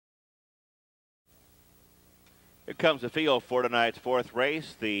comes the field for tonight's fourth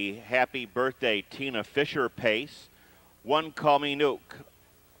race, the Happy Birthday Tina Fisher Pace. One Call Me Nuke,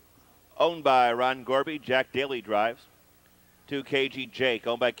 owned by Ron Gorby, Jack Dailey drives. 2 KG Jake,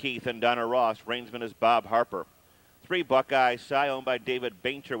 owned by Keith and Donna Ross. Reinsman is Bob Harper. 3 Buckeye Cy, owned by David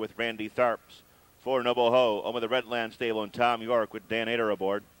Bainter with Randy Tharps. 4 Noble Ho, owned by the Redland Stable and Tom York with Dan Ader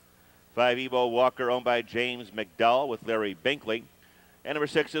aboard. 5 Evo Walker, owned by James McDowell with Larry Binkley. And number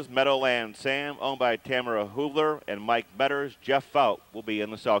 6 is Meadowland Sam, owned by Tamara Hoovler and Mike Metters. Jeff Fout will be in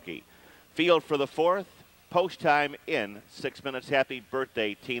the sulky. Field for the fourth, post time in 6 minutes. Happy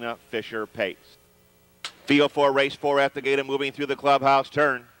Birthday, Tina Fisher Pace. Field for race 4 at the gate and moving through the clubhouse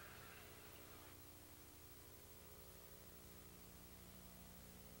turn.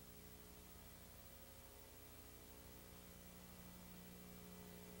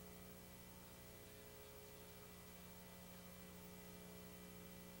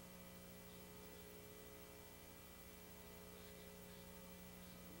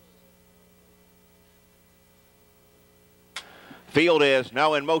 Field is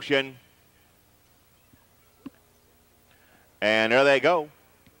now in motion. And there they go.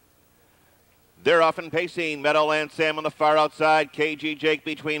 They're off and pacing. Meadowland Sam on the far outside. KG Jake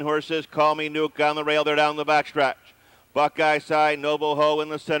between horses. Call Me Nuke on the rail. They're down the backstretch. Buckeye side. Noble Ho in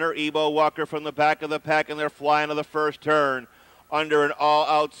the center. Ebo Walker from the back of the pack, and they're flying to the first turn. Under an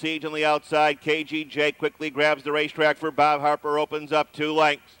all-out siege on the outside. KG Jake quickly grabs the racetrack for Bob Harper. Opens up 2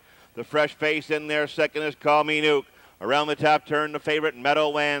 lengths. The fresh face in there. Second is Call Me Nuke. Around the top turn, the favorite,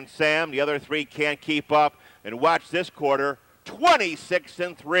 Meadowland Sam. The other 3 can't keep up. And watch this quarter,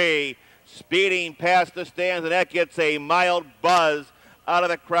 26-3. Speeding past the stands, and that gets a mild buzz out of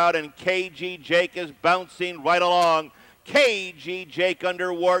the crowd, and KG Jake is bouncing right along. KG Jake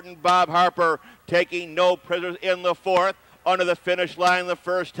under Wharton, Bob Harper taking no prisoners in the fourth. Under the finish line the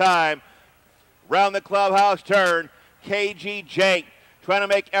first time. Round the clubhouse turn, KG Jake trying to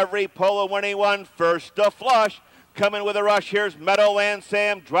make every pole a winning one. First to flush. Coming with a rush, here's Meadowland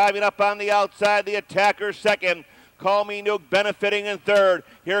Sam driving up on the outside, the attacker second. Call Me Nuke benefiting in third.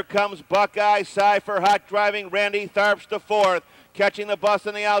 Here comes Buckeye Cy for hot driving, Randy Tharps to fourth. Catching the bus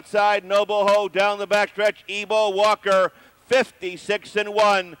on the outside, Noble Ho down the backstretch, Ebo Walker,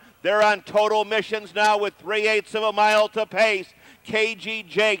 56-1. They're on total missions now with 3/8 of a mile to pace. KG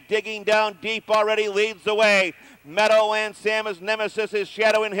Jake digging down deep already leads the way. Meadowland Sam, his nemesis, is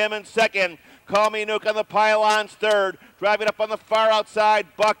shadowing him in second. Call Me Nuke on the pylons third. Driving up on the far outside,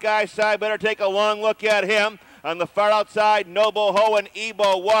 Buckeye side. Better take a long look at him. On the far outside, Noble Ho and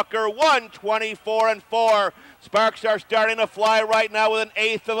Ebo Walker, 1:24-4. Sparks are starting to fly right now with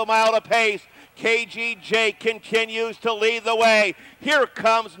 1/8 of a mile to pace. KG Jake continues to lead the way. Here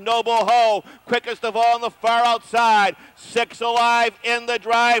comes Noble Ho, quickest of all on the far outside. 6 alive in the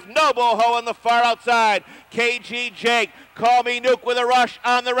drive. Noble Ho on the far outside. KG Jake, Call Me Nuke with a rush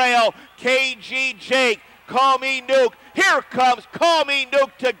on the rail. KG Jake, Call Me Nuke. Here comes Call Me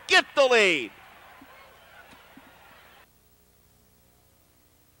Nuke to get the lead.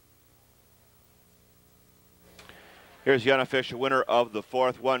 Here's the unofficial winner of the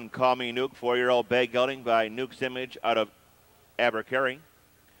fourth one, Call Me Nuke, 4-year-old bay gelding by Nuke's Image out of Abercrombie.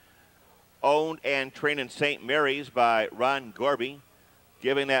 Owned and trained in St. Mary's by Ron Gorby.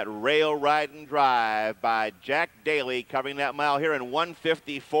 Giving that rail ride and drive by Jack Dailey, covering that mile here in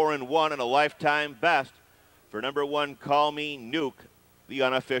 1:54-1 and a lifetime best for number 1, Call Me Nuke, the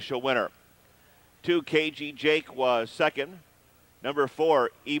unofficial winner. 2 KG Jake was second. Number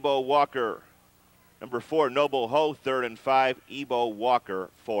 4, Ebo Walker. Number 4, Noble Ho, third, and 5, Ebo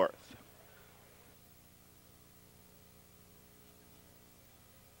Walker, fourth.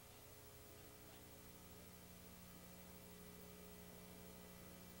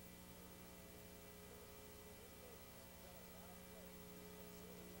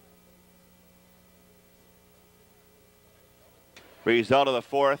 Result of the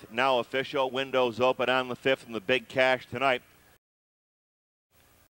fourth, now official. Windows open on the fifth and the big cash tonight.